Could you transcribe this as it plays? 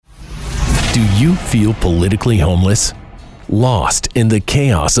Do you feel politically homeless? Lost in the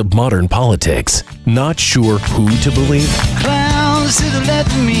chaos of modern politics? Not sure who to believe? Clowns to the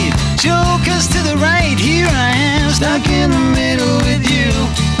left of me, jokers to the right. Here I am, stuck in the middle with you.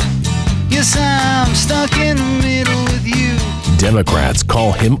 Yes, I'm stuck in the middle with you. Democrats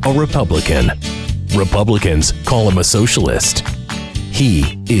call him a Republican. Republicans call him a socialist.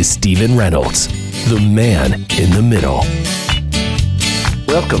 He is Stephen Reynolds, the man in the middle.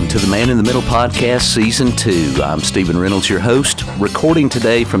 Welcome to the Man in the Middle podcast, Season 2. I'm Stephen Reynolds, your host, recording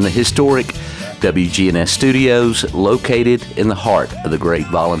today from the historic WGNS studios located in the heart of the great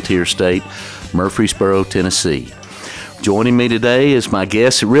volunteer state, Murfreesboro, Tennessee. Joining me today is my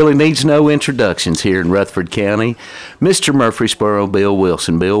guest. It really needs no introductions here in Rutherford County, Mr. Murfreesboro Bill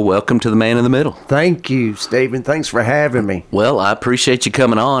Wilson. Bill, welcome to the Man in the Middle. Thank you, Stephen. Thanks for having me. Well, I appreciate you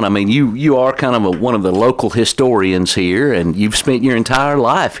coming on. I mean, you are kind of one of the local historians here, and you've spent your entire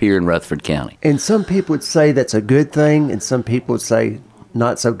life here in Rutherford County. And some people would say that's a good thing, and some people would say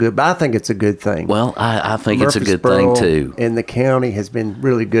not so good, but I think it's a good thing. Well, I think it's a good thing, too. And the county has been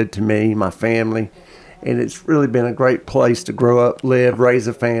really good to me, my family. And it's really been a great place to grow up, live, raise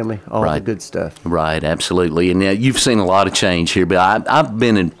a family, all the good stuff. Right, absolutely. And you've seen a lot of change here. But I've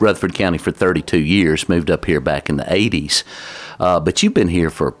been in Rutherford County for 32 years, moved up here back in the 80s. But you've been here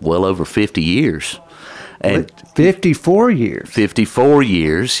for well over 50 years. And 54 years. 54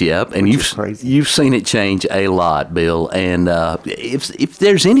 years, yep. And you've seen it change a lot, Bill. And if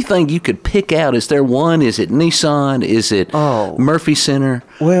there's anything you could pick out, is there one? Is it Nissan? Is it Murphy Center?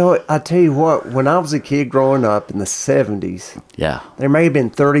 Well, I tell you what, when I was a kid growing up in the 70s, there may have been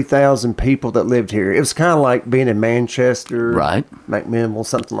 30,000 people that lived here. It was kind of like being in Manchester, right? McMinnville,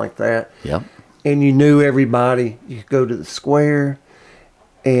 something like that. Yep. And you knew everybody. You could go to the square.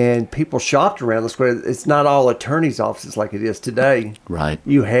 And people shopped around the square. It's not all attorneys' offices like it is today. Right.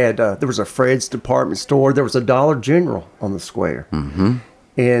 You had, there was a Fred's department store. There was a Dollar General on the square. Mm-hmm.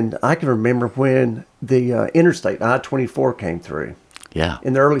 And I can remember when the interstate, I-24, came through. Yeah.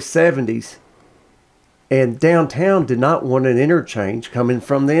 In the early 70s. And downtown did not want an interchange coming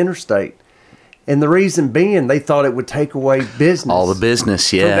from the interstate. And the reason being, they thought it would take away business. All the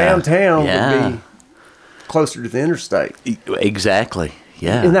business, yeah. So downtown would be closer to the interstate. Exactly.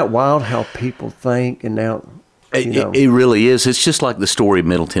 Yeah. Isn't that wild how people think and now, It really is. It's just like the story of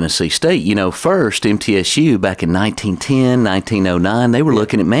Middle Tennessee State. You know, first, MTSU back in 1910, 1909, they were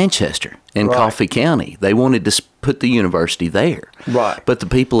looking at Manchester and Coffee County. They wanted to put the university there. Right. But the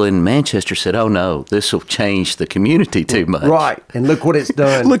people in Manchester said, oh, no, this will change the community too much. Right. And look what it's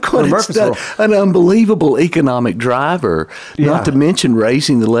done. Look what it's done. An unbelievable economic driver, not to mention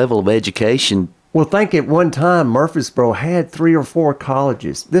raising the level of education. Well, think at one time, Murfreesboro had 3 or 4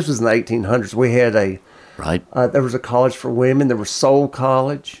 colleges. This was in the 1800s. We had there was a college for women. There was Soule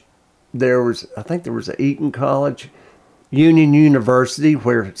College. I think there was an Eaton College. Union University,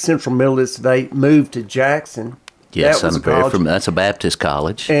 where Central Middle is today, moved to Jackson. Yes, that's a Baptist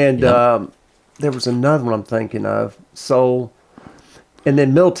college. And there was another one I'm thinking of, Soule. And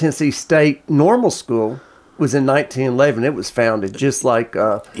then Middle Tennessee State Normal School was in 1911. It was founded just like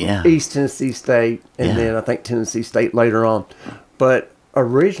East Tennessee State, and then I think Tennessee State later on. But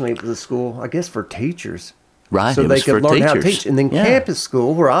originally it was a school, I guess, for teachers. Right. So they could learn how to teach. And then campus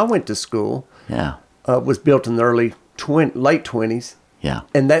school, where I went to school, was built in the late 20s. Yeah.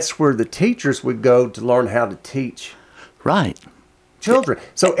 And that's where the teachers would go to learn how to teach. Right. Children.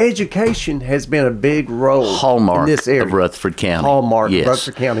 So education has been a big role hallmark in this area. Of Rutherford County. Hallmark of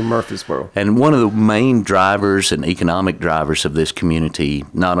Rutherford County, Murfreesboro. And one of the main drivers and economic drivers of this community,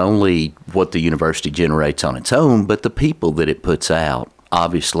 not only what the university generates on its own, but the people that it puts out.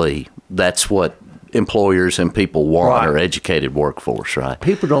 Obviously, that's what employers and people want, our educated workforce, right?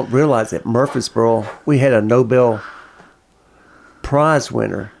 People don't realize that Murfreesboro, we had a Nobel Prize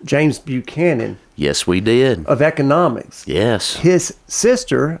winner, James Buchanan. Yes, we did. Of economics. Yes. His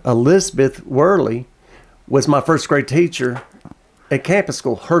sister, Elizabeth Worley, was my first grade teacher at campus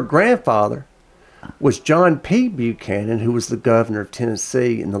school. Her grandfather was John P. Buchanan, who was the governor of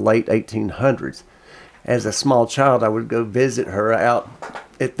Tennessee in the late 1800s. As a small child, I would go visit her out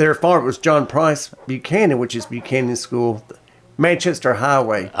at their farm. It was John Price Buchanan, which is Buchanan School, Manchester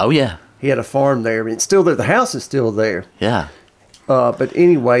Highway. Oh, yeah. He had a farm there. It's still there. The house is still there. Yeah. But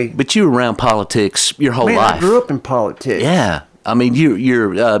anyway. But you were around politics your whole life. I grew up in politics. Yeah. I mean,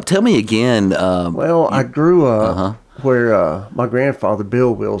 you're tell me again. I grew up where my grandfather,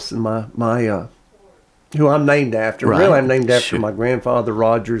 Bill Wilson, who I'm named after. Right. Really, I'm named after my grandfather,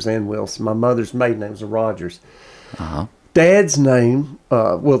 Rogers and Wilson. My mother's maiden name was Rogers. Dad's name,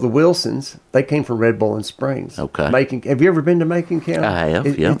 the Wilsons, they came from Red Bowling Springs. Okay. Have you ever been to Macon County? I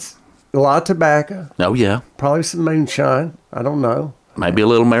have, yeah. a lot of tobacco, Oh, yeah. probably some moonshine. I don't know. Maybe a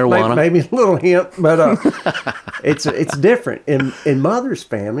little marijuana. Maybe a little hemp, but it's different. And Mother's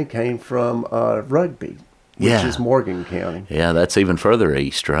family came from Rugby, which is Morgan County. Yeah, that's even further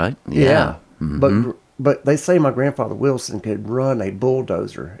east, right? Yeah. But they say my grandfather Wilson could run a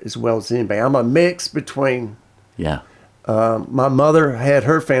bulldozer as well as anybody. I'm a mix between. Yeah. My mother had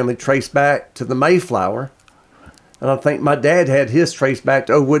her family traced back to the Mayflower. And I think my dad had his traced back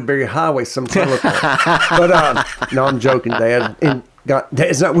to Woodbury Highway, some trailer park. But no, I'm joking, Dad. And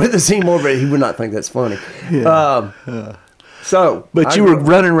Dad's not with us anymore, but he would not think that's funny. Yeah. But you were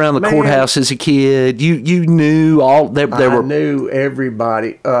running around the courthouse as a kid. You knew all. I knew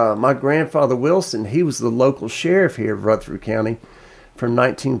everybody. My grandfather Wilson, he was the local sheriff here of Rutherford County from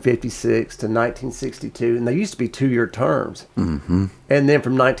 1956 to 1962, and they used to be 2-year terms. Mm-hmm. And then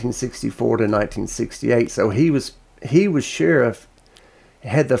from 1964 to 1968, so he was sheriff.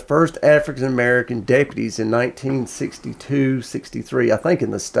 Had the first African American deputies in 1962, 63, I think,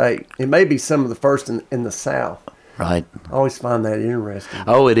 in the state. It may be some of the first in the South. Right. I always find that interesting.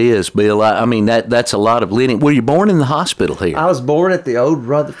 Oh, it is, Bill. I mean, that's a lot of lineage. Were you born in the hospital here? I was born at the old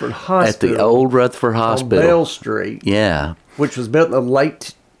Rutherford Hospital. At the old Rutherford Hospital. On Bell Street. Yeah. Which was built in the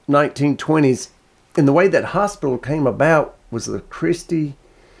late 1920s. And the way that hospital came about was the Christie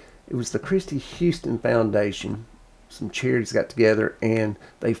Houston Foundation. Some charities got together and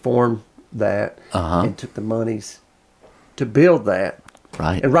they formed that and took the monies to build that.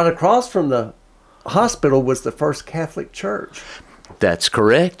 Right. And right across from the hospital was the First Catholic Church. That's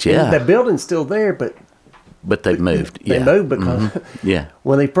correct, yeah. And the building's still there, but they've moved. They moved because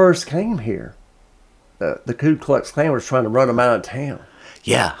when they first came here, the Ku Klux Klan was trying to run them out of town.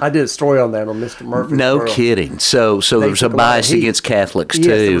 Yeah. I did a story on that on Mr. Murphy. No kidding. So there's a bias against Catholics, too.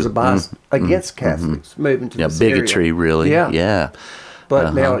 Yes, there was a bias against Catholics moving to this bigotry, area. really. Yeah.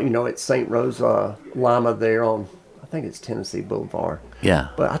 But now, it's St. Rose Lima there on, I think it's Tennessee Boulevard. Yeah.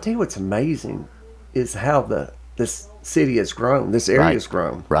 But I tell you what's amazing is how this city has grown, this area has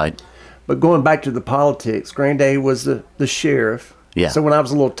grown. Right. But going back to the politics, Granddaddy was the sheriff. Yeah. So when I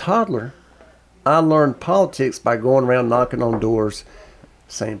was a little toddler, I learned politics by going around knocking on doors,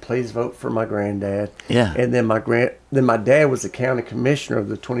 saying, "Please vote for my granddad." Yeah. And then my dad was the county commissioner of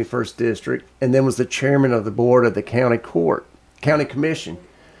the 21st district, and then was the chairman of the board of the county commission,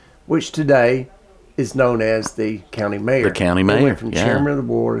 which today is known as the county mayor. The county mayor. He went from chairman of the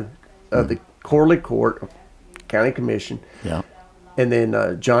board of the quarterly court, county commission. Yeah. And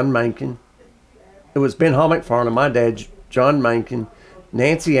then John Mankin. It was Ben Hall McFarland, my dad, John Mankin,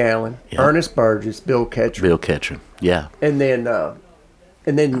 Nancy Allen, Ernest Burgess, Bill Ketchum. Yeah. And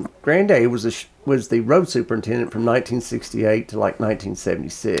then Granddaddy was the road superintendent from 1968 to like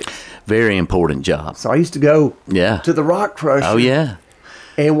 1976. Very important job. So I used to go to the rock crusher. Oh, yeah.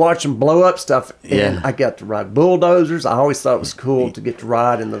 And watch them blow up stuff. And I got to ride bulldozers. I always thought it was cool to get to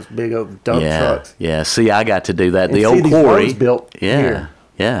ride in those big old dump trucks. Yeah, see, I got to do that. And the old quarry. Built here.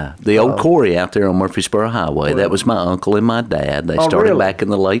 Yeah, the old quarry out there on Murfreesboro Highway. That was my uncle and my dad. They started back in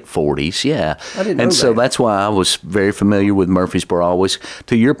the late 40s, I didn't know so that. that's why I was very familiar with Murfreesboro. Always,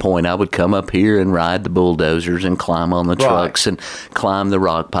 to your point, I would come up here and ride the bulldozers and climb on the trucks and climb the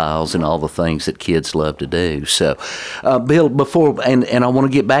rock piles and all the things that kids love to do. So, Bill, and I want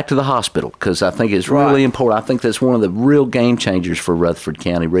to get back to the hospital because I think it's really important. I think that's one of the real game changers for Rutherford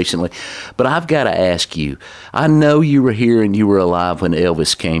County recently. But I've got to ask you, I know you were here and you were alive when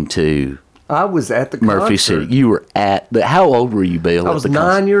Elvis came to I was at the Murphy concert. City. You were how old were you, Bill? I was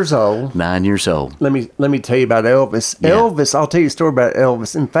 9 years old. 9 years old. Let me tell you about Elvis. Yeah. Elvis, I'll tell you a story about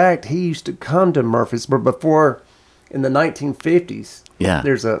Elvis. In fact, he used to come to Murfreesboro before, in the 1950s. Yeah.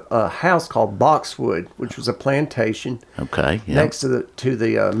 There's a house called Boxwood, which was a plantation. Okay. Yeah. Next to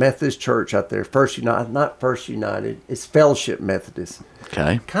the Methodist Church out there. Not First United. It's Fellowship Methodist.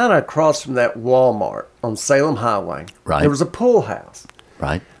 Okay. Kind of across from that Walmart on Salem Highway. Right. There was a pool house.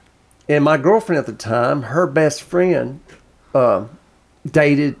 Right. And my girlfriend at the time, her best friend,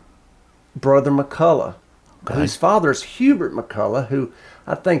 dated Brother McCullough, whose father is Hubert McCullough, who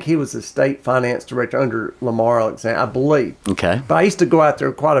I think he was the state finance director under Lamar Alexander, I believe. Okay. But I used to go out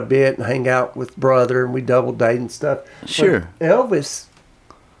there quite a bit and hang out with Brother, and we double date and stuff. Sure. But Elvis,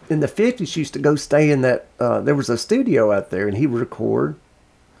 in the 50s, used to go stay in that, there was a studio out there, and he would record.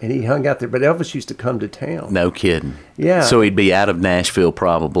 And he hung out there, but Elvis used to come to town. No kidding. Yeah. So he'd be out of Nashville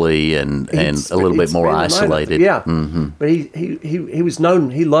probably, and a little bit more isolated. Yeah. Mm-hmm. But he was known.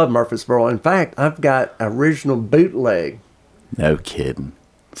 He loved Murfreesboro. In fact, I've got original bootleg No kidding.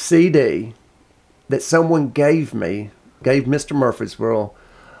 CD that someone gave Mr. Murfreesboro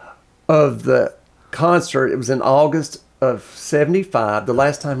of the concert. It was in August of 75, the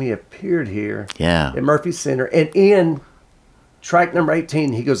last time he appeared here Yeah. at Murphy Center. And in track number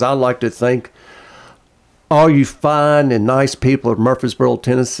 18, he goes, "I'd like to thank all you fine and nice people of Murfreesboro,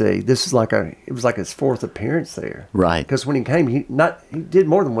 Tennessee." This is it was like his fourth appearance there. Right. Because when he came, he did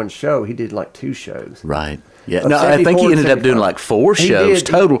more than one show. He did like 2 shows. Right. Yeah. Of No, I think 74 he and ended up doing 75. like 4 He shows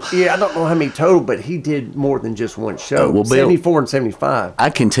did. total. I don't know how many total, but he did more than just one show. Well, Bill, 74 and 75.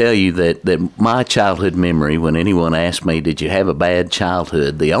 I can tell you that my childhood memory, when anyone asked me, did you have a bad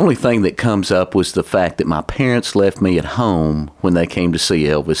childhood, the only thing that comes up was the fact that my parents left me at home when they came to see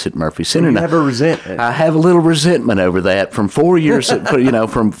Elvis at Murphy Center. You Now, have a resentment. I have a little resentment over that from 4 years, from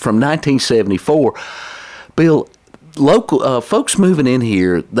 1974. Bill, local folks moving in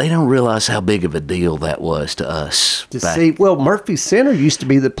here, they don't realize how big of a deal that was to us. Murphy Center used to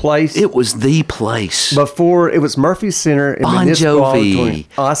be the place. It was the place. Before it was Murphy Center and Bon Municipal Jovi. Auditorium.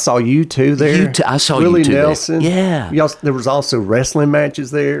 Oh, I saw you two there. I saw Willie you two there. Nelson. Yeah. There was also wrestling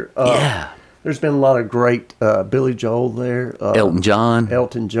matches there. Yeah. There's been a lot of great Billy Joel there. Elton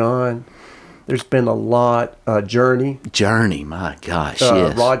John. There's been a lot. Journey. My gosh,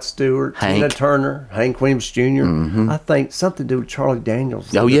 yes. Rod Stewart, Hank. Tina Turner, Hank Williams Jr. I think something to do with Charlie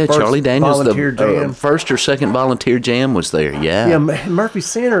Daniels. Oh, The yeah, first Charlie Daniels, volunteer jam. the first or second volunteer jam was there, Yeah, Murphy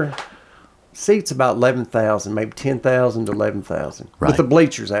Center seats about 11,000, maybe 10,000 to 11,000, Right. with the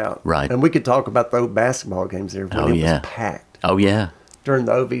bleachers out. Right. And we could talk about the old basketball games there when Oh, it yeah. was packed. Oh, yeah. During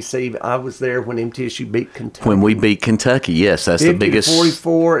the OVC, I was there when MTSU beat Kentucky. When we beat Kentucky, yes, that's the 50 biggest. to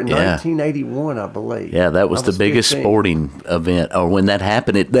 44 in Yeah. 1981, I believe. Yeah, that was I the biggest 15. sporting event. Or when that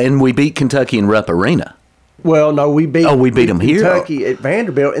happened, then we beat Kentucky in Rupp Arena. Well, no, we beat. We beat them here. Kentucky at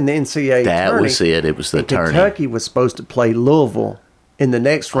Vanderbilt in the NCAA That tourney. was it. It was the And tourney. Kentucky was supposed to play Louisville in the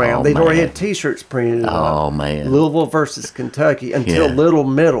next round. Oh, They'd already man. had T-shirts printed. Oh, man. Louisville versus Kentucky until Yeah. Little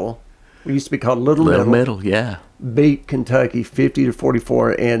Middle. We used to be called Little Middle. Yeah. Beat Kentucky 50 to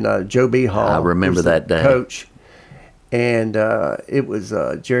 44, and Joe B. Hall. I remember was the that day. Coach, and it was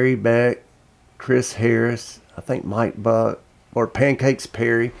Jerry Beck, Chris Harris, I think Mike Buck, or Pancakes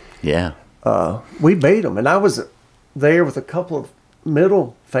Perry. Yeah. We beat them, and I was there with a couple of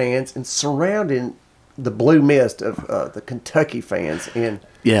Middle fans and surrounding the blue mist of the Kentucky fans, and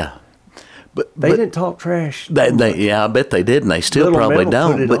Yeah. But they didn't talk trash. I bet they did, and they still Little probably Middle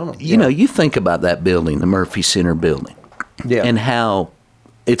put don't. it on 'em, But, you yeah. know, you think about that building, the Murphy Center building, Yeah, and how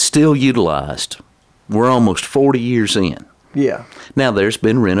it's still utilized. We're almost 40 years in. yeah. Now, there's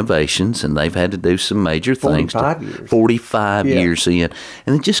been renovations, and they've had to do some major things. 45 years. 45 Yeah. years in.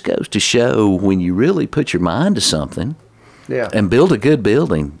 And it just goes to show when you really put your mind to something Yeah. and build a good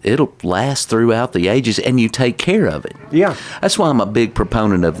building, it'll last throughout the ages, and you take care of it. Yeah. That's why I'm a big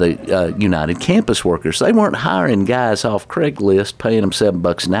proponent of the United Campus Workers. They weren't hiring guys off Craigslist, paying them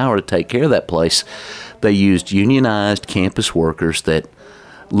 $7 an hour to take care of that place. They used unionized campus workers that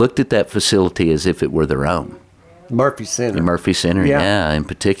looked at that facility as if it were their own. Murphy Center. The Murphy Center, Yeah. yeah, in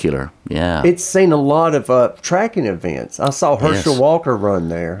particular, yeah. It's seen a lot of tracking events. I saw Herschel Yes. Walker run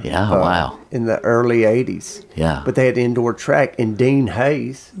there. Yeah, wow. In the early 80s. Yeah. But they had indoor track. And Dean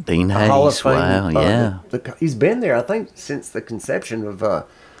Hayes. Dean a Hall of Hayes, Fame, wow, yeah. he's been there, I think, since the conception of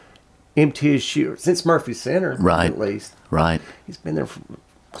MTSU, since Murphy Center, Right. at least. Right, He's been there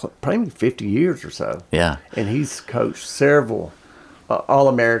for probably 50 years or so. yeah. And he's coached several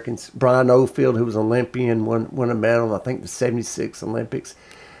All-Americans. Brian Oldfield, who was an Olympian, won a medal in, I think, the 76 Olympics.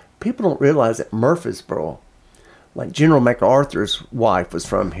 People don't realize that Murfreesboro, like General MacArthur's wife was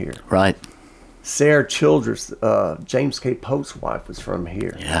from here. Right, Sarah Childress, James K. Polk's wife, was from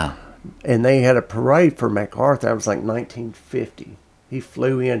here. yeah. And they had a parade for MacArthur. That was like 1950. He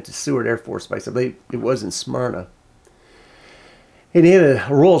flew into Seward Air Force Base. It was in Smyrna. And he had a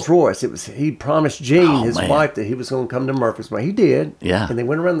Rolls Royce. He promised Jean, his man. wife, that he was going to come to Murfreesboro. He did. Yeah. And they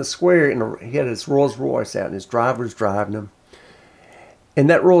went around the square, and he had his Rolls Royce out, and his driver was driving him. And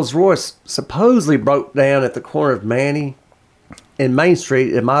that Rolls Royce supposedly broke down at the corner of Manny and Main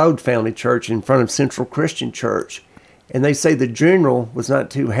Street at my old family church in front of Central Christian Church. And they say the general was not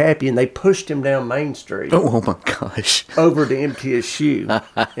too happy, and they pushed him down Main Street Oh my gosh. over to MTSU.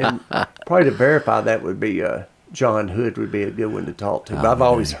 And probably to verify that would be John Hood would be a good one to talk to. But I've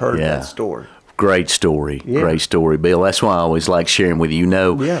always heard yeah. that story. Great story. Yeah. Great story, Bill. That's why I always like sharing with you. You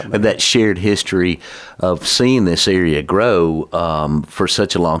know, Yeah, man. that shared history of seeing this area grow for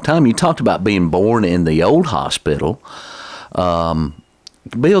such a long time. You talked about being born in the old hospital.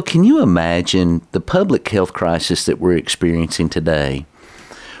 Bill, can you imagine the public health crisis that we're experiencing today?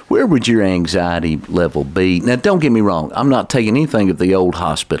 Where would your anxiety level be? Now, don't get me wrong. I'm not taking anything of the old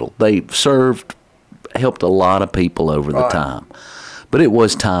hospital. They helped a lot of people over the time. But it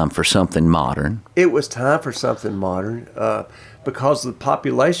was time for something modern. It was time for something modern because of the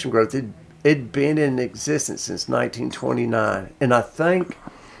population growth. It'd been in existence since 1929. And I think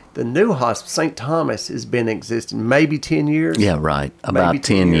the new hospital, St. Thomas, has been existing maybe 10 years. Yeah, right. About maybe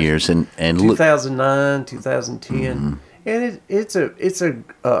 10 years. And 2009, 2010. And it's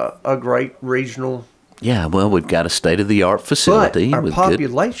a great regional. Yeah, well, we've got a state-of-the-art facility. But our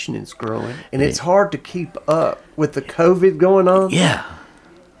population is growing, and it's hard to keep up with the COVID going on. Yeah.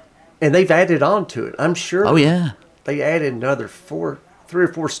 And they've added on to it, I'm sure. Oh, yeah. They added another 3 or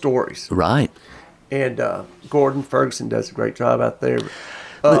 4 stories. Right. And Gordon Ferguson does a great job out there.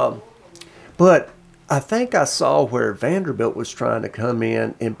 But I think I saw where Vanderbilt was trying to come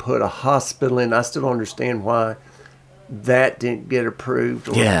in and put a hospital in. I still don't understand why that didn't get approved.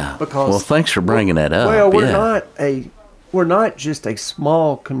 Because thanks for bringing that up. Well, we're not just a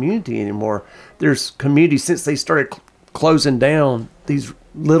small community anymore. There's communities since they started closing down these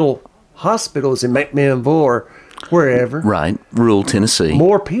little hospitals in McMinnville or wherever. Right, rural Tennessee.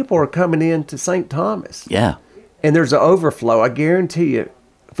 More people are coming in to St. Thomas. Yeah. And there's an overflow. I guarantee you,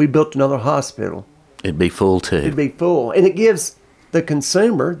 if we built another hospital, it'd be full too. It'd be full. And it gives the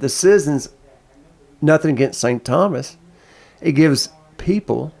consumer, the citizens, nothing against St. Thomas. It gives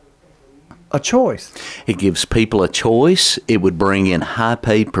people a choice. It gives people a choice. It would bring in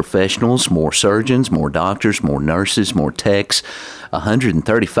high-paid professionals, more surgeons, more doctors, more nurses, more techs.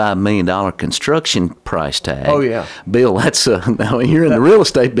 $135 million construction price tag. Oh, yeah. Bill, that's now you're in the real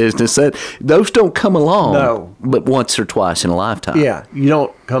estate business. Those don't come along. No. But once or twice in a lifetime. Yeah, you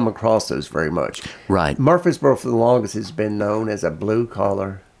don't come across those very much. Right. Murfreesboro, for the longest, has been known as a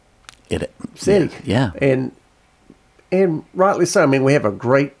blue-collar city. Yeah. And rightly so. I mean, we have a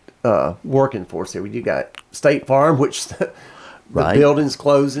great working force here. You got State Farm, which the building's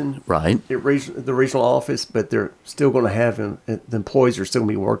closing. Right. The regional office, but they're still going to have the employees are still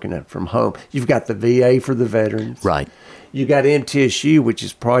going to be working from home. You've got the VA for the veterans. Right. You got MTSU, which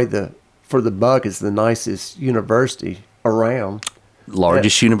is probably for the buck, is the nicest university around.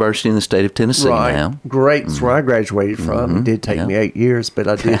 Largest university in the state of Tennessee now. Great. That's where I graduated from. It did take me 8 years, but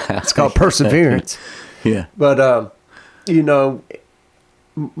I did. It's called perseverance. Yeah. But,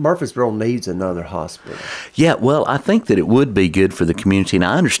 Murfreesboro needs another hospital. Yeah, well, I think that it would be good for the community, and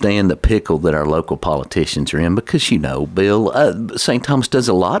I understand the pickle that our local politicians are in because, Bill, St. Thomas does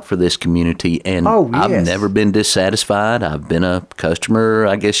a lot for this community, and I've never been dissatisfied. I've been a customer,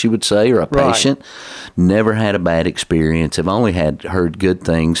 I guess you would say, or a patient. Right. Never had a bad experience. I've only heard good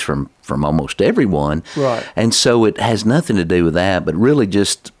things from almost everyone. Right. And so it has nothing to do with that, but really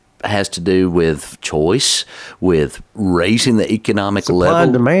just has to do with choice, with raising the economic Supply level.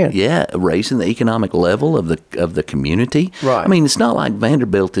 And demand. Yeah, raising the economic level of the community. Right. I mean, it's not like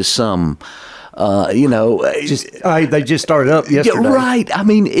Vanderbilt is some, they just started up yesterday. Yeah, right. I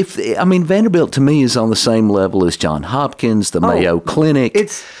mean, Vanderbilt to me is on the same level as Johns Hopkins, the Mayo Clinic.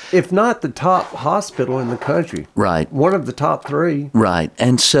 It's, if not the top hospital in the country. Right. One of the top 3. Right.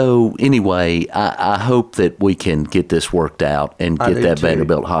 And so, anyway, I hope that we can get this worked out and get that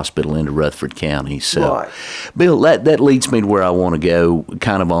Vanderbilt Hospital into Rutherford County. So, Bill, that leads me to where I want to go,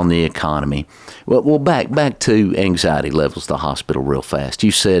 kind of on the economy. Well, back to anxiety levels, the hospital real fast.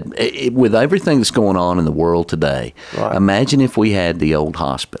 You said, with everything that's going on in the world today, imagine if we had the old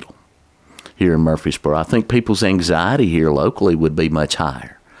hospital here in Murfreesboro. I think people's anxiety here locally would be much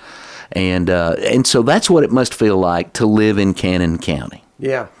higher. And so that's what it must feel like to live in Cannon County.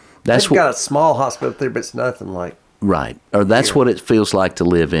 Yeah. They've got a small hospital there, but it's nothing like. Right. Or that's what it feels like to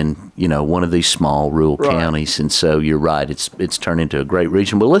live in, one of these small rural counties. And so you're right. It's turned into a great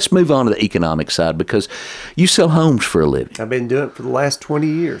region. But let's move on to the economic side because you sell homes for a living. I've been doing it for the last 20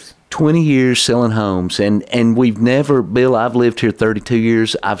 years. 20 years selling homes. And we've never, Bill, I've lived here 32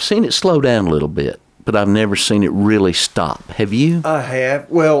 years. I've seen it slow down a little bit, but I've never seen it really stop. Have you? I have.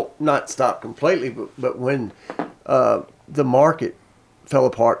 Well, not stop completely, but when the market fell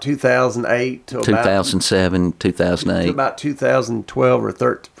apart 2008 to 2007, 2008. To about 2012 or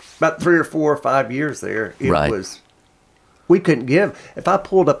 13, about 3 or 4 or 5 years there. It was, we couldn't give, if I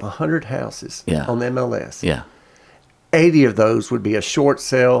pulled up 100 houses on the MLS, 80 of those would be a short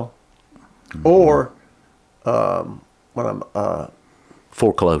sale or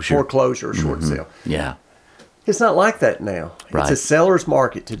foreclosure or short sale. Yeah. It's not like that now. Right. It's a seller's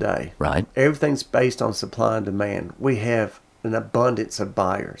market today. Right. Everything's based on supply and demand. We have an abundance of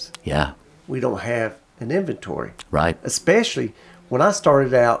buyers. Yeah. We don't have an inventory. Right. Especially when I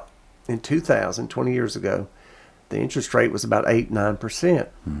started out in 2000, 20 years ago, the interest rate was about 8-9%.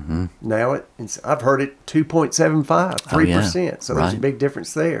 Mm-hmm. Now I've heard it 2.75, 3%. So there's a big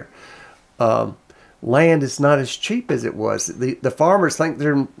difference there. land is not as cheap as it was. The farmers think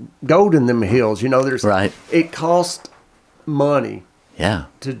they're gold in them hills. There's Right. It costs money Yeah.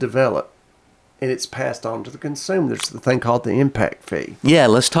 to develop, and it's passed on to the consumer. There's the thing called the impact fee. Yeah,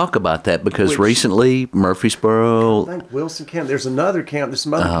 let's talk about that because Which- recently Murfreesboro. I think Wilson County. There's another county. There's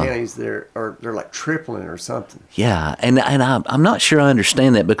some other counties there, or they're like tripling or something. Yeah, and I'm not sure I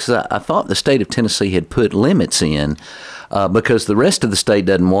understand that because I thought the state of Tennessee had put limits in because the rest of the state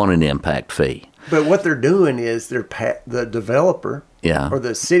doesn't want an impact fee. But what they're doing is the developer, Yeah. or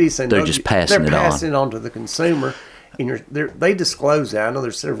the city saying They're "No, just passing it on." They're passing it on to the consumer, and they disclose that. I know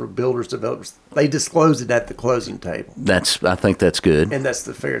there's several builders, developers. They disclose it at the closing table, I think that's good. and that's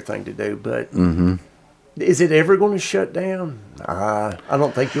the fair thing to do. But is it ever going to shut down? I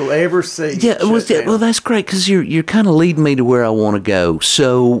don't think you'll ever see. Yeah, it shut down. well, that's great because you're kind of leading me to where I want to go.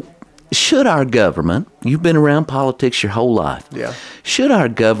 So, should our government? You've been around politics your whole life. Yeah. Should our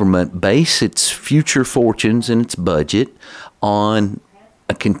government base its future fortunes and its budget on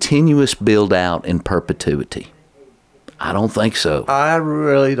a continuous build out in perpetuity? I don't think so. I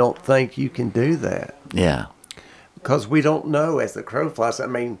really don't think you can do that Yeah. because we don't know as the crow flies. I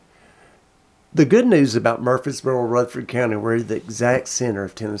mean, the good news about Murfreesboro, Rutherford County, we're the exact center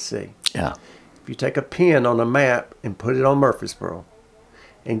of Tennessee. Yeah. If you take a pin on a map and put it on Murfreesboro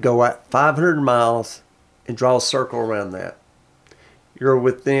and go out 500 miles and draw a circle around that, you're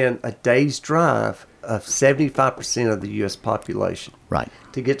within a day's drive of 75% of the U.S. population. Right.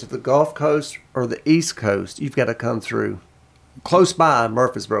 To get to the Gulf Coast or the East Coast, you've got to come through close by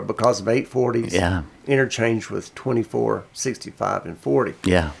Murfreesboro because of 840s Yeah. interchange with 24, 65, and 40.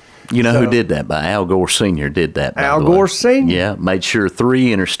 Yeah. You know So- who did that? Al Gore Sr. did that. by Al the way. Gore Sr.? Yeah. Made sure 3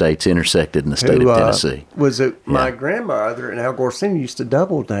 interstates intersected in the state Who, of Tennessee. was it my Yeah. grandmother and Al Gore Sr. used to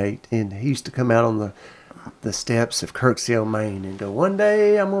double date, and he used to come out on the steps of Kirksale, Maine, and go, "One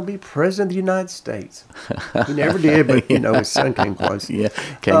day I'm going to be president of the United States." He never did, but his son came close. Yeah.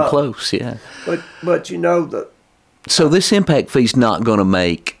 Came close. Yeah. But So this impact fee's not going to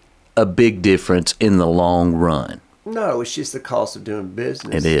make a big difference in the long run. no, it's just the cost of doing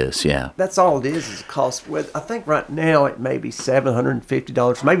business. It is, yeah. That's all it is a cost. I think right now it may be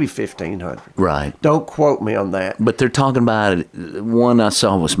 $750, maybe $1,500. Right. Don't quote me on that. But they're talking about one I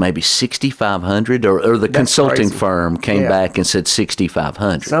saw was maybe $6,500, or the consulting crazy. firm came Yeah. back and said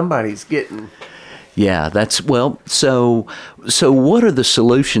 $6,500. Somebody's getting. Yeah, that's so what are the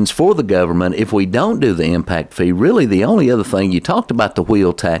solutions for the government if we don't do the impact fee? Really, the only other thing you talked about the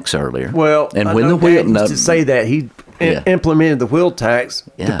wheel tax earlier. Well, and I when know the wheel Dad used to say that he Yeah. implemented the wheel tax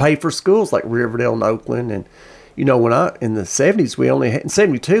Yeah. to pay for schools like Riverdale and Oakland, and when in the 70s we only had, in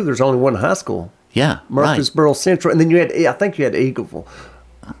 72 there's only one high school, yeah, right. Murfreesboro Central, and then I think you had Eagleville.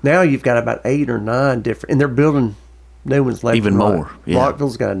 Now you've got about 8 or 9 different, and they're building new ones left Even and right. more, yeah.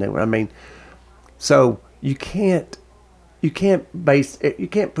 Rockville's got a new one. I mean, so you can't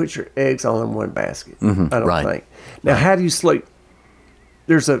put your eggs all in one basket. I don't right. think. Now, how do you sleep?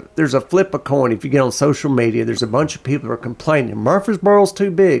 There's a flip a coin. If you get on social media, there's a bunch of people who are complaining Murfreesboro's too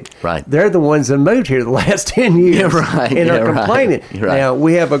big. Right. They're the ones that moved here the last 10 years. Yeah, right. And Yeah, are right. complaining. You're right. Now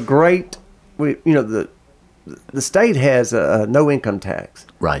we have the state has a no income tax,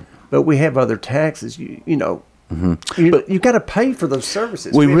 Right. but we have other taxes. You got to pay for those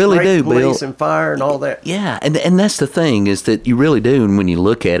services. We have really great do, police Bill. and fire and all that. Yeah, and that's the thing is that you really do, and when you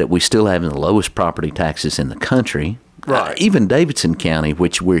look at it, we still have the lowest property taxes in the country. Right. Even Davidson County,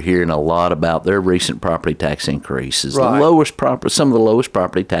 which we're hearing a lot about their recent property tax increases, Right. some of the lowest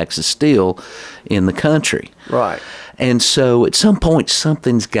property taxes still in the country. Right. And so at some point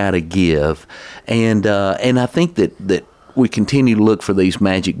something's got to give, and I think that we continue to look for these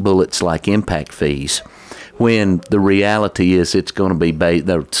magic bullets like impact fees, when the reality is it's going to be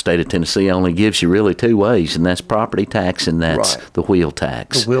the state of Tennessee only gives you really 2 ways, and that's property tax and that's Right. the wheel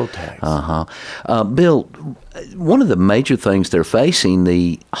tax. The wheel tax. Bill, one of the major things they're facing,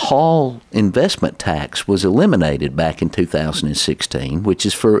 the Hall investment tax, was eliminated back in 2016, which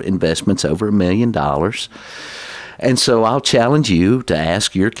is for investments over $1 million. And so I'll challenge you to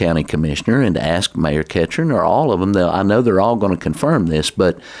ask your county commissioner and to ask Mayor Ketron or all of them. I know they're all going to confirm this,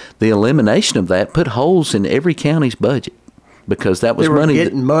 but the elimination of that put holes in every county's budget because that was They were money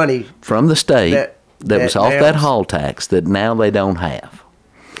getting money. from the state that was off that now- Hall tax that now they don't have.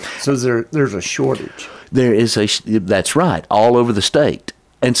 So there's a shortage. That's right, all over the state.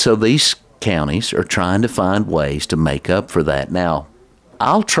 And so these counties are trying to find ways to make up for that. Now,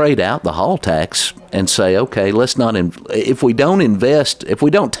 I'll trade out the hall tax and say, okay, let's not. If we don't invest, if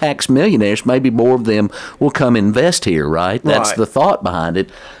we don't tax millionaires, maybe more of them will come invest here, right? That's the thought behind it.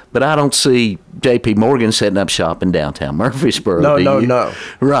 But I don't see J.P. Morgan setting up shop in downtown Murfreesboro. No.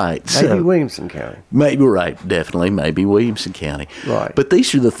 Right. Maybe Williamson County. Maybe, right, definitely, maybe Williamson County. Right. But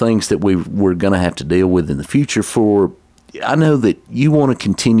these are the things that we're going to have to deal with in the future for. I know that you want to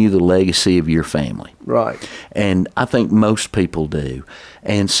continue the legacy of your family. Right. And I think most people do.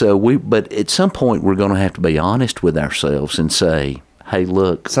 And so but at some point we're going to have to be honest with ourselves and say, hey,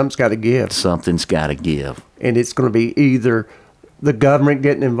 look. Something's got to give. Something's got to give. And it's going to be either the government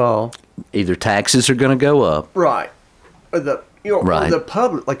getting involved. Either taxes are going to go up. Right. Or the Right. or the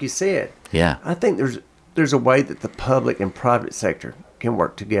public, like you said. Yeah. I think there's a way that the public and private sector can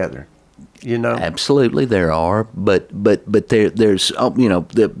work together. You know, Absolutely, there are, but there's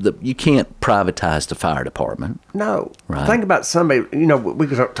you can't privatize the fire department. No, Right. Think about somebody. You know, we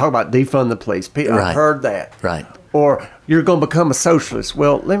could talk about defund the police. I've Right. heard that. Right. Or you're going to become a socialist.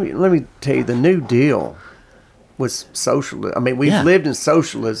 Well, let me tell you, the New Deal was socialist. I mean, we've Yeah. lived in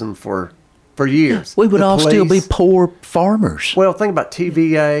socialism for years. We would The all still be police. poor farmers. Well, think about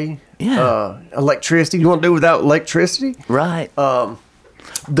TVA. Yeah. Electricity. You want to do without electricity? Right.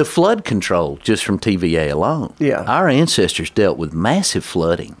 The flood control just from TVA alone. Yeah. Our ancestors dealt with massive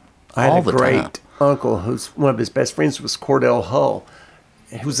flooding I had all a the great time. uncle whose one of his best friends was Cordell Hull.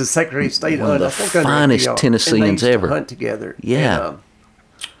 He was the Secretary of State. One of the I think under finest FDR, Tennesseans and they used ever. To hunt together. Yeah. And,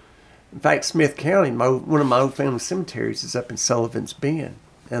 in fact, Smith County, one of my old family cemeteries is up in Sullivan's Bend,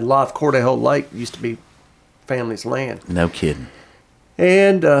 and a lot of Cordell Lake used to be family's land. No kidding.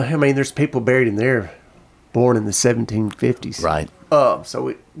 And I mean, there's people buried in there, born in the 1750s. Right. So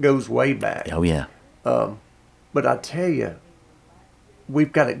it goes way back. Oh, yeah. But I tell you,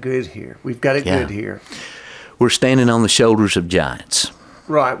 we've got it good here. We've got it Yeah. good here. We're standing on the shoulders of giants.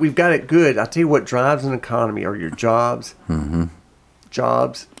 Right, we've got it good. I tell you what drives an economy are your jobs. Mm-hmm.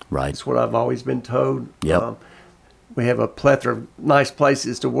 Jobs. Right. That's what I've always been told. Yep. We have a plethora of nice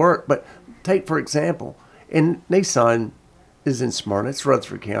places to work. But take, for example, and Nissan is in Smyrna. It's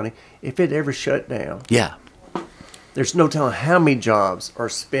Rutherford County. If it ever shut down, Yeah. there's no telling how many jobs are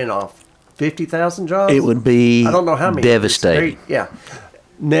spin off. 50,000 jobs? It would be I don't know how many. devastating. Yeah.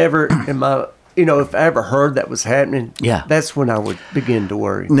 Never in my... if I ever heard that was happening, Yeah. that's when I would begin to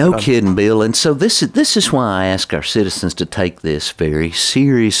worry. No kidding, Bill. And so this is why I ask our citizens to take this very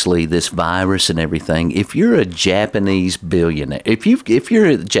seriously, this virus and everything. If you're a Japanese billionaire, if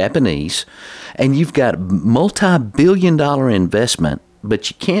you're Japanese and you've got a multi-billion-dollar investment, but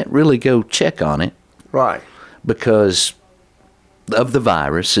you can't really go check on it Right. because of the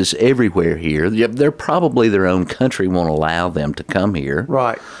virus is everywhere here. They're probably their own country won't allow them to come here.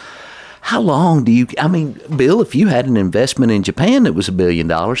 Right. How long do you, Bill, if you had an investment in Japan that was $1 billion,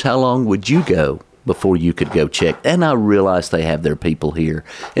 how long would you go before you could go check? And I realize they have their people here,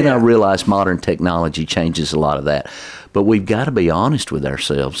 and I realize modern technology changes a lot of that. But we've got to be honest with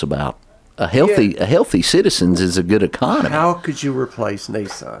ourselves about a healthy citizens is a good economy. How could you replace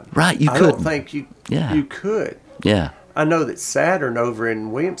Nissan? Right, you I couldn't. don't think you Yeah. you could. Yeah. I know that Saturn over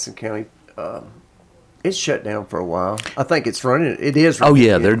in Williamson County, it's shut down for a while. I think it's running. It is running. Oh,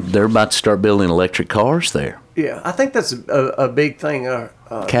 yeah, again. they're about to start building electric cars there. Yeah, I think that's a big thing.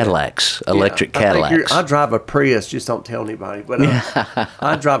 Cadillacs, electric I think Cadillacs. I drive a Prius. Just don't tell anybody. But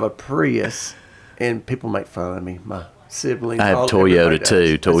I drive a Prius, and people make fun of me. My siblings. I have everybody Toyota does.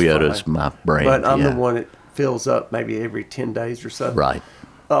 too. That's Toyota's fine. my brand. But I'm yeah. the one that fills up maybe every 10 days or so. Right.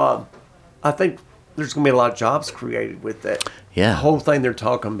 I think there's going to be a lot of jobs created with that. Yeah. The whole thing they're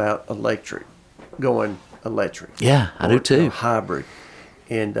talking about going electric. Yeah, I do Or, too. hybrid.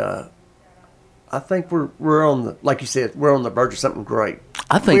 And I think we're on the, like you said, we're on the verge of something great.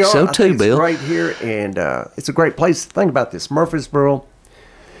 I think We are. so I too, think Bill. It's great here, and it's a great place. Think about this. Murfreesboro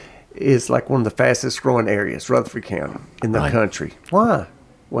is like one of the fastest growing areas, Rutherford County, in the Right. country. Why?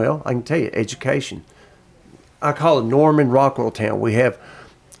 Well, I can tell you, education. I call it Norman Rockwell Town. We have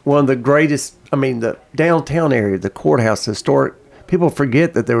one of the greatest, the downtown area, the courthouse, historic. People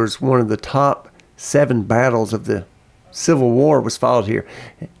forget that there was one of the top 7 battles of the Civil War was fought here.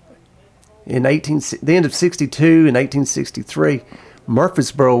 In the end of 62 and 1863,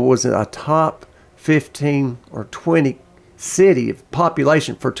 Murfreesboro was a top 15 or 20 city of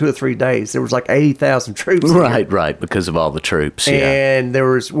population for 2 or 3 days. There was like 80,000 troops here. Right, because of all the troops. Yeah. And there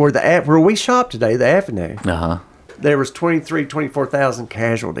was where we shop today, the Avenue. Uh-huh. There was 24,000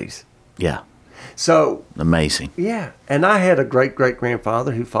 casualties. Yeah. So Amazing. yeah, and I had a great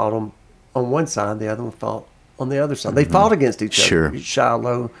grandfather who fought on one side, the other one fought on the other side. They fought against each Sure. other.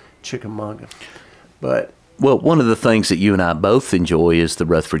 Shiloh, Chickamauga, but Well, one of the things that you and I both enjoy is the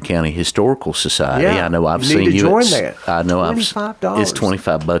Rutherford County Historical Society. Yeah, I know I've you need seen to you. join that. I know $25. It's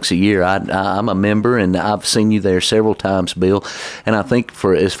 $25 a year. I'm a member, and I've seen you there several times, Bill. And I think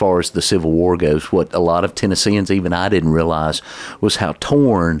for as far as the Civil War goes, what a lot of Tennesseans, even I didn't realize, was how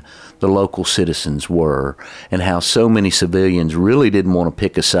torn the local citizens were, and how so many civilians really didn't want to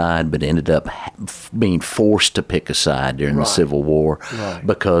pick a side, but ended up being forced to pick a side during the Civil War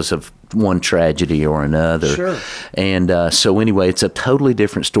because of one tragedy or another. Sure. And so anyway, it's a totally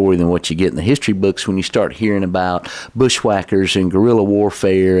different story than what you get in the history books when you start hearing about bushwhackers and guerrilla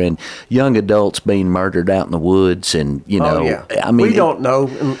warfare and young adults being murdered out in the woods. And, you know, I mean, we don't know.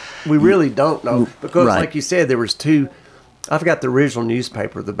 And we really don't know because, like you said, there was two. I forgot the original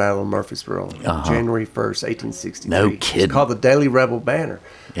newspaper of the Battle of Murfreesboro, January 1st, 1863. No kidding. It's called the Daily Rebel Banner.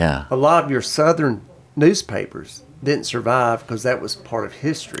 Yeah. A lot of your southern newspapers didn't survive because that was part of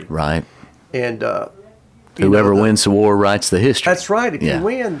history. Right. And whoever wins the war writes the history. That's right. If you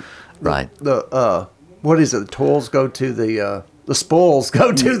win, the what is it? The toils go to the spoils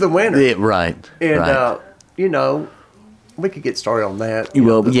go to the winner. Yeah, right. And you know, we could get started on that.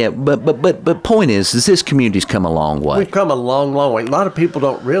 But point is this community's come a long way. We've come a long, long way. A lot of people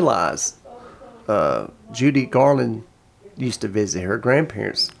don't realize Judy Garland used to visit her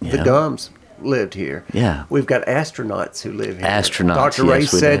grandparents. Yeah. The Gums lived here. Yeah. We've got astronauts who live here. Astronauts, Dr. Ray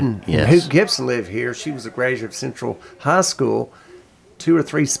yes, we Seddon do. Yes. and Hoot Gibson live here. She was a graduate of Central High School. 2 or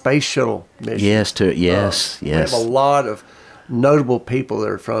 3 space shuttle missions. Yes. We have a lot of notable people that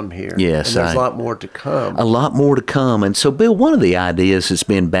are from here. Yes, and there's a lot more to come. A lot more to come. And so, Bill, one of the ideas that's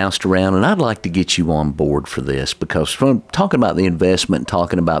been bounced around, and I'd like to get you on board for this, because from talking about the investment,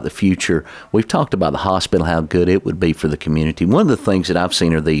 talking about the future, we've talked about the hospital, how good it would be for the community. One of the things that I've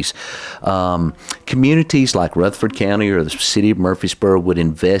seen are these communities like Rutherford County or the city of Murfreesboro would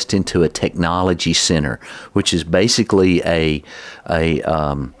invest into a technology center, which is basically a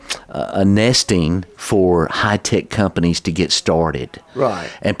nesting for high-tech companies to get started. Right.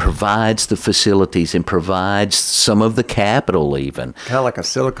 And provides the facilities and provides some of the capital even. Kind of like a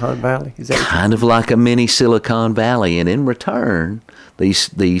Silicon Valley? Is that kind of like a mini Silicon Valley. And in return,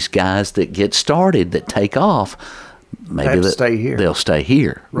 these guys that get started, that take off, maybe they'll stay here. They'll stay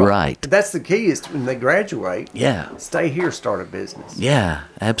here. Right. That's the key, is when they graduate, stay here, start a business. Yeah,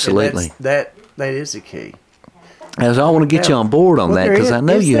 absolutely. That is the key. As I want to get you on board on that, because I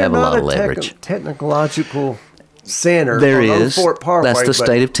know you have a lot of leverage. Technological center. There is. Fort Parkway, that's the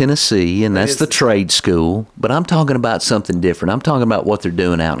state of Tennessee, and that's the trade school. But I'm talking about something different. I'm talking about what they're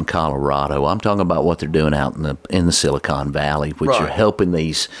doing out in Colorado. I'm talking about what they're doing out in the Silicon Valley, which are helping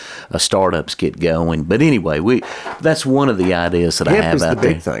these startups get going. But anyway, that's one of the ideas that I have out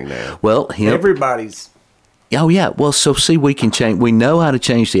there. Hemp is the big thing now. Well, hemp. Everybody's. Oh yeah. Well, so see, we can change. We know how to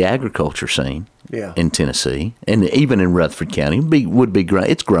change the agriculture scene. Yeah. In Tennessee, and even in Rutherford County, would be great.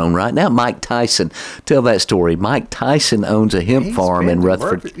 It's grown right now. Mike Tyson, tell that story. Mike Tyson owns a hemp farm in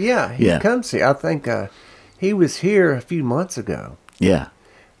Rutherford. Yeah, he comes here. I think he was here a few months ago. Yeah.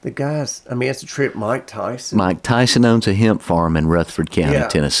 The guys, I mean, it's a trip. Mike Tyson. Mike Tyson owns a hemp farm in Rutherford County,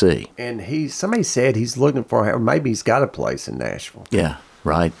 Tennessee. And somebody said he's looking for, or maybe he's got a place in Nashville. Yeah,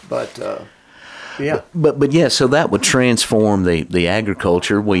 right. But yeah. But yeah, so that would transform the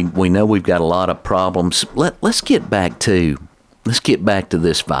agriculture. We know we've got a lot of problems. Let's get back to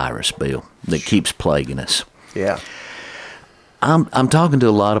this virus, Bill, that keeps plaguing us. Yeah. I'm talking to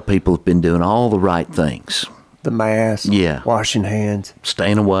a lot of people who've been doing all the right things. The mask. Yeah. Washing hands.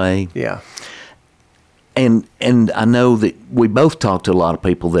 Staying away. Yeah. And I know that we both talk to a lot of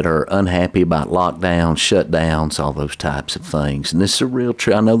people that are unhappy about lockdowns, shutdowns, all those types of things. And this is a real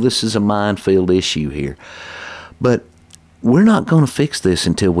I know this is a minefield issue here. But we're not going to fix this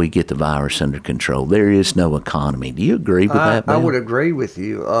until we get the virus under control. There is no economy. Do you agree with that, Bill? I would agree with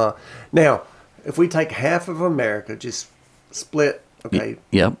you. Now, if we take half of America, just split, okay?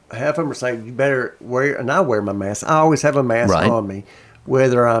 Yep. Half of them are saying, you better wear, and I wear my mask. I always have a mask on me.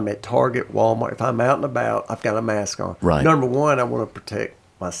 Whether I'm at Target, Walmart, if I'm out and about, I've got a mask on. Right. Number one, I want to protect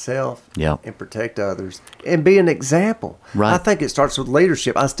myself and protect others and be an example. Right. I think it starts with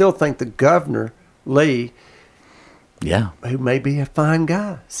leadership. I still think the governor, Lee, who may be a fine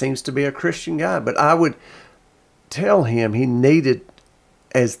guy, seems to be a Christian guy, but I would tell him he needed,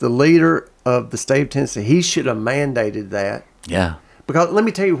 as the leader of the state of Tennessee, he should have mandated that. Yeah. Because let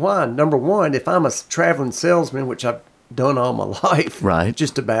me tell you why. Number one, if I'm a traveling salesman, which I've done all my life,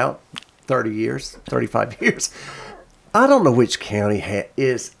 just about 30 years, 35 years, I don't know which county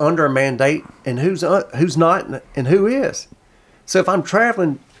is under a mandate and who's not and who is. So if I'm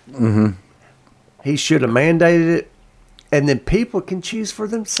traveling, he should have mandated it And then people can choose for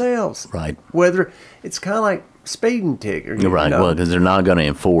themselves. Right. Whether it's kind of like speeding ticket. You're right. Well, because they're not going to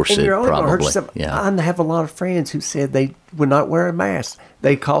enforce it, You're only gonna hurt probably. yourself. Yeah. I have a lot of friends who said they would not wear a mask.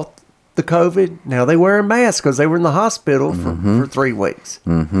 They caught the COVID. Now they wear a mask because they were in the hospital for 3 weeks.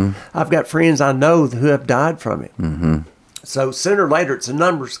 Mm-hmm. I've got friends I know who have died from it. Mm-hmm. So sooner or later, it's a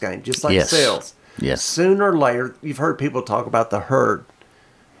numbers game, just like sales. Yes. Sooner or later, you've heard people talk about the herd.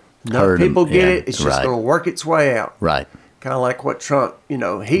 Herd 'em, People get yeah, it. It's just right. going to work its way out. Right. Kind of like what Trump,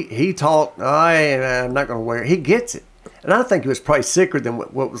 he taught, I'm not going to wear it. He gets it. And I think he was probably sicker than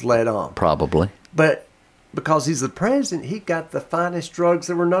what was led on. Probably. But because he's the president, he got the finest drugs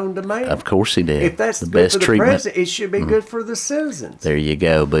that were known to man. Of course he did. If that's the good best for the treatment. president, it should be good for the citizens. There you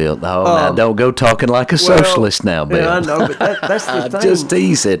go, Bill. Oh, now don't go talking like a socialist now, Bill. Yeah, I know, but that's the thing. Just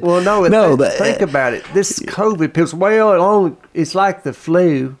tease it. Well, think about it. This COVID, people it's like the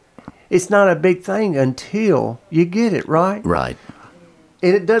flu. It's not a big thing until you get it, right? Right.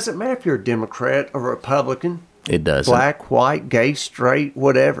 And it doesn't matter if you're a Democrat or a Republican. It doesn't. Black, white, gay, straight,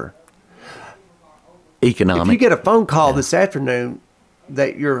 whatever. Economic. If you get a phone call this afternoon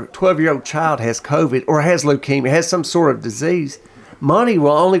that your 12-year-old child has COVID or has leukemia, has some sort of disease, money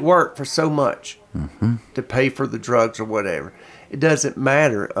will only work for so much to pay for the drugs or whatever. It doesn't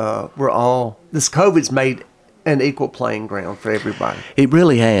matter. This COVID's made an equal playing ground for everybody. It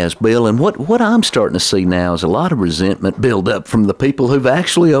really has, Bill. And what I'm starting to see now is a lot of resentment build up from the people who've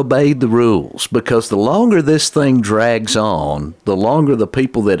actually obeyed the rules. Because the longer this thing drags on, the longer the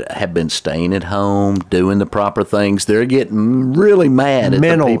people that have been staying at home, doing the proper things, they're getting really mad at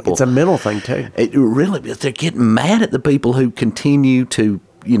the people. It's a mental thing, too. They're getting mad at the people who continue to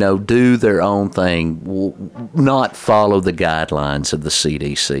do their own thing, will not follow the guidelines of the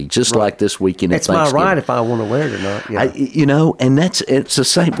CDC, just like this weekend at It's my Thanksgiving. right if I want to wear it or not. Yeah. And it's the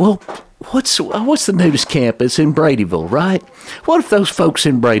same. Well, what's the nudist camp? It's in Bradyville, right? What if those folks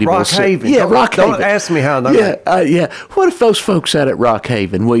in Bradyville? Rock Haven. Yeah, Rock Haven. Don't ask me how I know that. Yeah. What if those folks out at Rock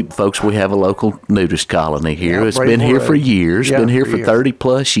Haven? We have a local nudist colony here. Yeah, It's been here for years. Yeah, been here for for years. 30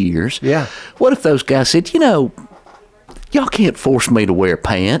 plus years. Yeah. What if those guys said, y'all can't force me to wear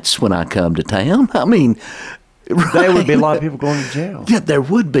pants when I come to town? I mean, right? There would be a lot of people going to jail. Yeah, there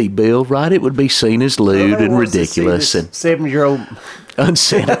would be, Bill, right? It would be seen as lewd and ridiculous and 7-year-old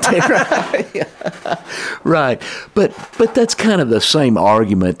unsanitary. Right. But that's kind of the same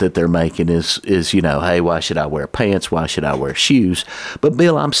argument that they're making is hey, why should I wear pants? Why should I wear shoes? But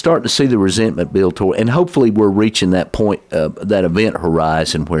Bill, I'm starting to see the resentment build toward, and hopefully we're reaching that point, that event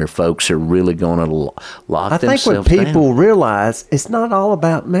horizon where folks are really going to lock themselves down. I think when people realize it's not all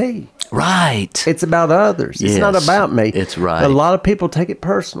about me. Right. It's about others. It's not Yes, about me. it's right. A lot of people take it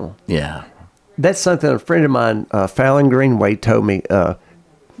personal. Yeah. That's something a friend of mine, Fallon Greenway, told me.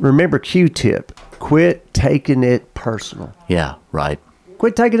 Remember Q-tip. Quit taking it personal. Yeah, right.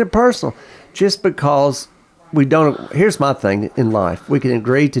 Quit taking it personal. Just because we don't. Here's my thing in life. We can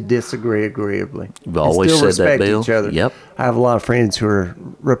agree to disagree agreeably. You've always and still said that, respect Bill. each other. Yep. I have a lot of friends who are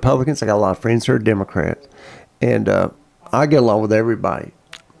Republicans. I got a lot of friends who are Democrats. And I get along with everybody.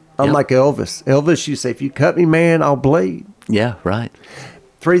 I'm Yep. like Elvis. Elvis, you say, if you cut me, man, I'll bleed. Yeah, right.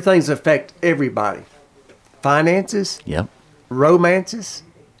 3 things affect everybody. Finances, Yep. romances,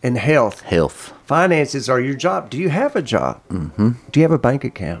 and health. Health. Finances are your job. Do you have a job? Mm-hmm. Do you have a bank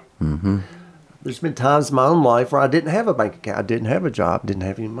account? Mm-hmm. There's been times in my own life where I didn't have a bank account. I didn't have a job, didn't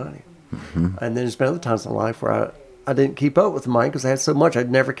have any money. Mm-hmm. And then there's been other times in life where I didn't keep up with the money because I had so much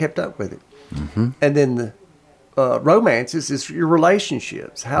I'd never kept up with it. Mm-hmm. And then the romances is your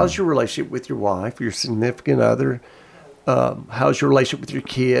relationships. How's your relationship with your wife, your significant other? How's your relationship with your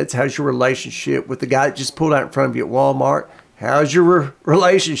kids? How's your relationship with the guy that just pulled out in front of you at Walmart? How's your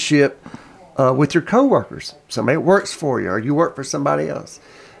relationship with your coworkers? Somebody that works for you, or you work for somebody else.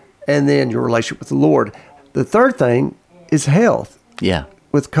 And then your relationship with the Lord. The third thing is health. Yeah.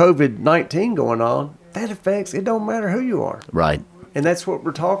 With COVID-19 going on, that affects, it don't matter who you are. Right. And that's what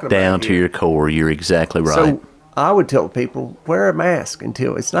we're talking about Down to here. your core. You're exactly right. So I would tell people, wear a mask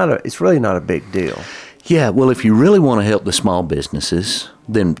until it's really not a big deal. Yeah, well, if you really want to help the small businesses,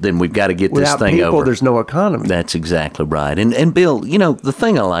 then we've got to get Without this thing people, over. there's no economy. That's exactly right. And Bill, the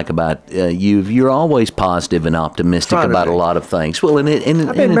thing I like about you're always positive and optimistic Try to about be. a lot of things. Well, I've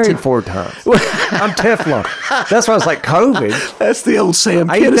been married 4 times. I'm Teflon. That's why I was like, COVID. That's the old Sam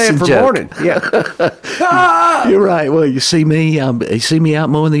I eat that Kinison for joke. morning. Yeah. You're right. Well, you see me out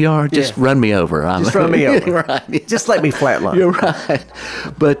mowing the yard, just Yeah. run me over. Just run me over. Right. Just let me flatline. You're right,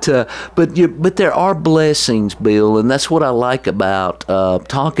 but there are blessings, Bill, and that's what I like about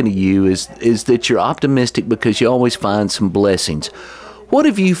talking to you is that you're optimistic because you always find some blessings. What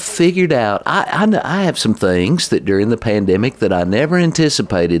have you figured out? I have some things that during the pandemic that I never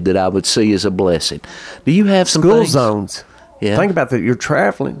anticipated that I would see as a blessing. Do you have some School things? zones. Yeah. Think about that. You're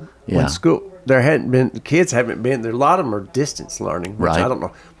traveling. Yeah. When school, the kids haven't been there. A lot of them are distance learning, which Right. I don't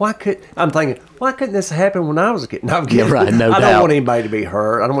know. Why couldn't this happen when I was a kid? No, I'm kidding. Yeah, right, no I doubt. don't want anybody to be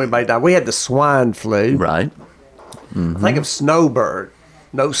hurt. I don't want anybody to die. We had the swine flu. Right. Think of Snowbird.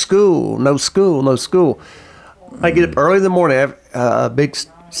 No school, no school, no school. I get up early in the morning, have a big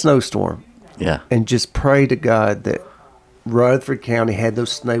snowstorm, Yeah. and just pray to God that Rutherford County had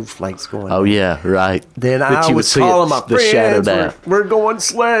those snowflakes going. Oh, yeah, right. Then That I you would see call it, them my the shadowed friends. out. We're going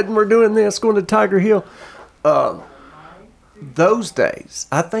sledding. We're doing this. Going to Tiger Hill. Those days,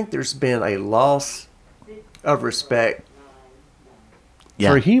 I think there's been a loss of respect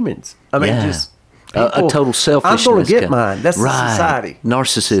Yeah. for humans. I mean, Yeah. just A people, total selfishness. I'm going to get kind- mine. That's right. the society.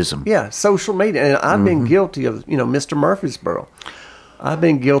 Narcissism. Yeah, social media. And I've been guilty of, Mr. Murfreesboro. I've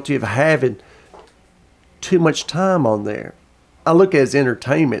been guilty of having too much time on there. I look at it as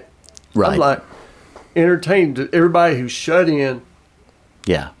entertainment. Right. I'm like, entertain everybody who's shut in.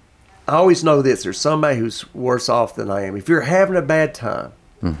 Yeah. I always know this. There's somebody who's worse off than I am. If you're having a bad time,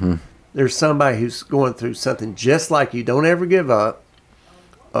 there's somebody who's going through something just like you. Don't ever give up.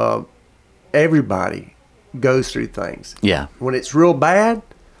 Everybody goes through things. Yeah. When it's real bad,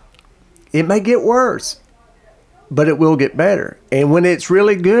 it may get worse, but it will get better. And when it's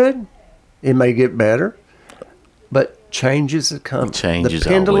really good, it may get better, but changes are coming. Change is the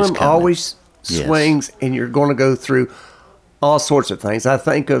pendulum always coming. always Yes. swings, and you're going to go through all sorts of things. I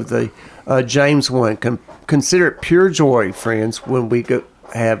think of the James 1. Consider it pure joy, friends, when we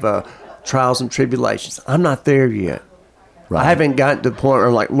have trials and tribulations. I'm not there yet. Right. I haven't gotten to the point where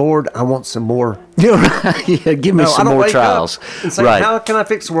I'm like, Lord, I want some more. You're right. Yeah, give me No, I some don't more wake trials. up and say, Right. how can I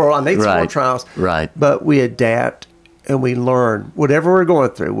fix the world? I need some more Right. trials. Right. But we adapt and we learn whatever we're going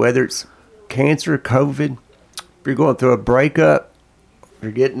through, whether it's cancer, COVID, if you're going through a breakup, if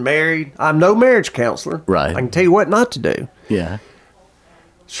you're getting married. I'm no marriage counselor. Right. I can tell you what not to do. Yeah.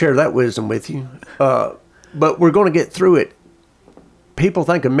 Share that wisdom with you. But we're going to get through it. People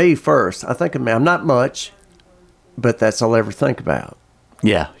think of me first. I think of me. I'm not much, but that's all I ever think about.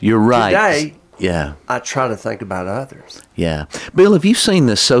 Yeah. You're right. Today, Yeah. I try to think about others. Yeah. Bill, have you seen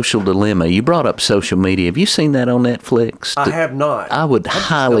The Social Dilemma? You brought up social media. Have you seen that on Netflix? I have not. I would I'm just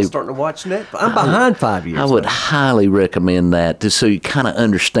highly- now starting to watch Netflix. I'm behind 5 years. I would now. highly recommend that so you kind of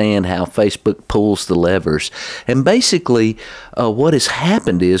understand how Facebook pulls the levers. And basically, what has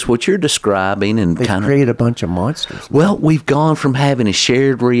happened is what you're describing and They kind of. create a bunch of monsters. Well, we've gone from having a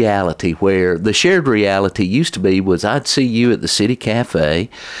shared reality where the shared reality used to be was I'd see you at the city cafe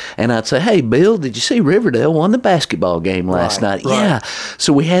and I'd say, hey, Bill, did you see Riverdale won the basketball game last Right, night? right. Yeah.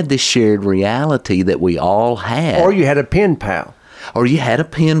 So we had this shared reality that we all had. Or you had a pen pal. Or you had a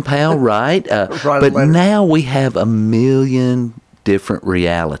pen pal, right? Write a But letter. now we have a million different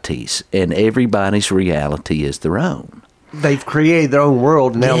realities, and everybody's reality is their own. They've created their own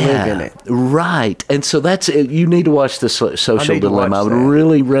world and now live in it. Right. And so that's it. You need to watch the Social need to Dilemma. I watch would that.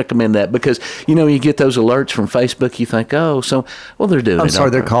 really recommend that because, you get those alerts from Facebook. You think, they're doing it. I'm sorry,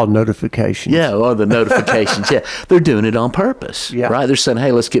 on they're purpose. called notifications. Yeah, or the notifications. Yeah, they're doing it on purpose. Yeah. Right? They're saying,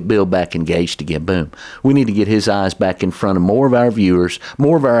 hey, let's get Bill back engaged again. Boom. We need to get his eyes back in front of more of our viewers,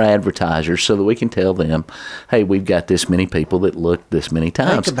 more of our advertisers so that we can tell them, hey, we've got this many people that look this many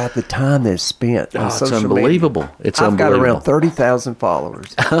times. Think about the time that's spent on Oh, it's social unbelievable. media. It's I've unbelievable. got around 30,000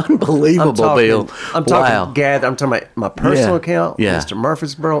 followers. Unbelievable, Bill. I'm talking Wow. I'm talking about my personal Yeah, account, yeah. Mr.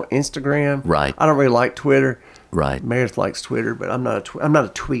 Murfreesboro, Instagram. Right. I don't really like Twitter. Right. Meredith likes Twitter, but I'm not a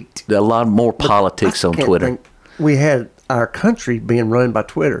tweet. A lot more politics on Can't Twitter. think- we had our country being run by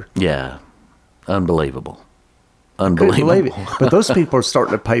Twitter. Yeah. Unbelievable. Couldn't believe it. But those people are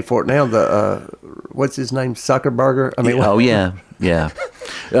starting to pay for it now. The what's his name, Zuckerberg? I mean, Oh, yeah. Yeah.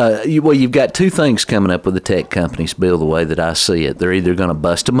 You've got two things coming up with the tech companies, Bill, the way that I see it. They're either going to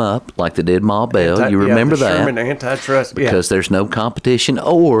bust them up like they did Ma Bell. You remember the that? Sherman antitrust. Because there's no competition,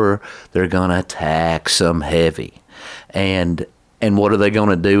 or they're going to tax them heavy. And what are they going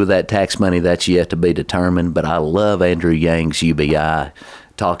to do with that tax money? That's yet to be determined. But I love Andrew Yang's UBI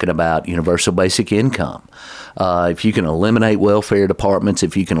talking about universal basic income. If you can eliminate welfare departments,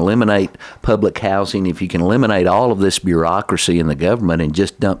 if you can eliminate public housing, if you can eliminate all of this bureaucracy in the government and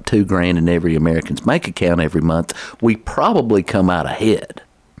just dump $2,000 in every American's bank account every month, we probably come out ahead.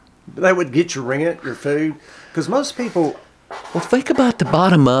 They would get your rent, your food, because most people. Well, think about the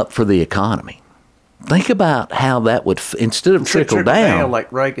bottom up for the economy. Think about how that would, instead of trickle down,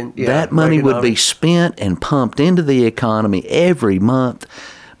 like Reagan. Yeah, that money would be Reaganomics. spent and pumped into the economy every month.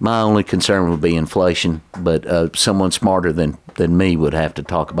 My only concern would be inflation, but someone smarter than than me would have to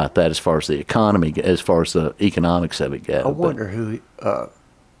talk about that as far as the economy, as far as the economics of it go. I wonder who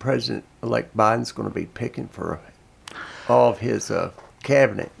President-elect Biden's going to be picking for all of his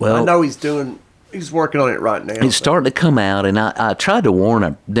cabinet. Well, I know he's working on it right now. It's starting to come out, and I tried to warn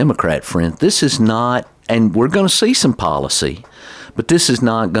a Democrat friend, this is not, and we're going to see some policy, but this is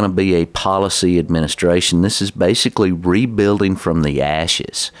not going to be a policy administration. This is basically rebuilding from the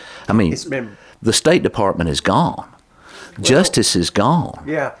ashes. I mean, the State Department is gone. Justice is gone.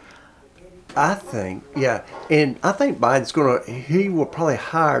 Yeah. I think Biden's he will probably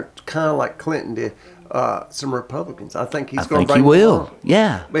hire, kind of like Clinton did, some Republicans. I think he's going to bring he will. Along.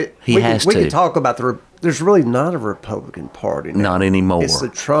 Yeah. But he has to. We can talk about there's really not a Republican Party now. Not anymore. It's the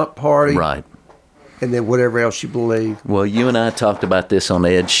Trump Party. Right. And then whatever else you believe. Well, you and I talked about this on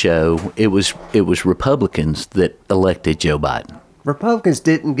Ed's show. It was Republicans that elected Joe Biden. Republicans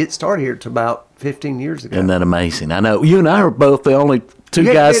didn't get started here until about 15 years ago. Isn't that amazing? I know. You and I are both the only two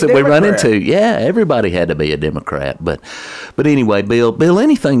guys that we run into. Yeah, everybody had to be a Democrat. But anyway, Bill,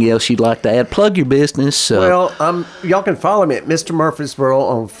 anything else you'd like to add? Plug your business. Well, y'all can follow me at Mr. Murfreesboro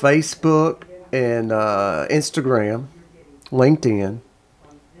on Facebook and Instagram, LinkedIn.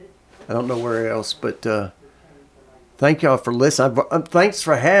 I don't know where else, but thank y'all for listening. Thanks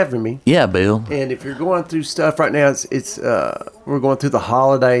for having me. Yeah, Bill. And if you're going through stuff right now, it's we're going through the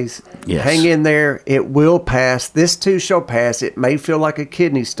holidays. Yes. Hang in there. It will pass. This too shall pass. It may feel like a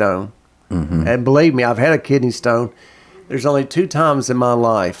kidney stone. Mm-hmm. And believe me, I've had a kidney stone. There's only 2 times in my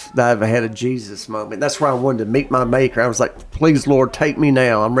life that I've had a Jesus moment. That's where I wanted to meet my Maker. I was like, please, Lord, take me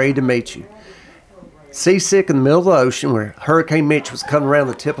now. I'm ready to meet you. Seasick in the middle of the ocean where Hurricane Mitch was coming around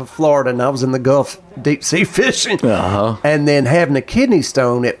the tip of Florida and I was in the Gulf deep sea fishing. Uh-huh. And then having a kidney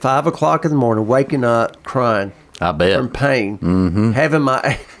stone at 5 o'clock in the morning, waking up crying. I bet. From pain. Mm-hmm.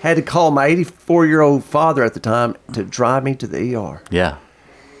 Had to call my 84-year-old father at the time to drive me to the ER. Yeah.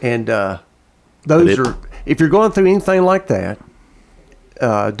 And if you're going through anything like that,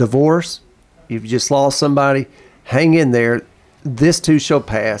 divorce, you've just lost somebody, hang in there. This too shall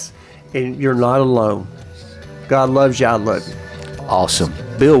pass. And you're not alone. God loves you. I love you. Awesome.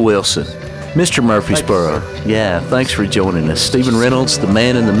 Bill Wilson, Mr. Murfreesboro. Thank you, yeah, thanks for joining us. Stephen Reynolds, the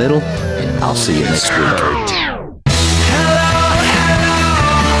man in the middle. I'll see you next week.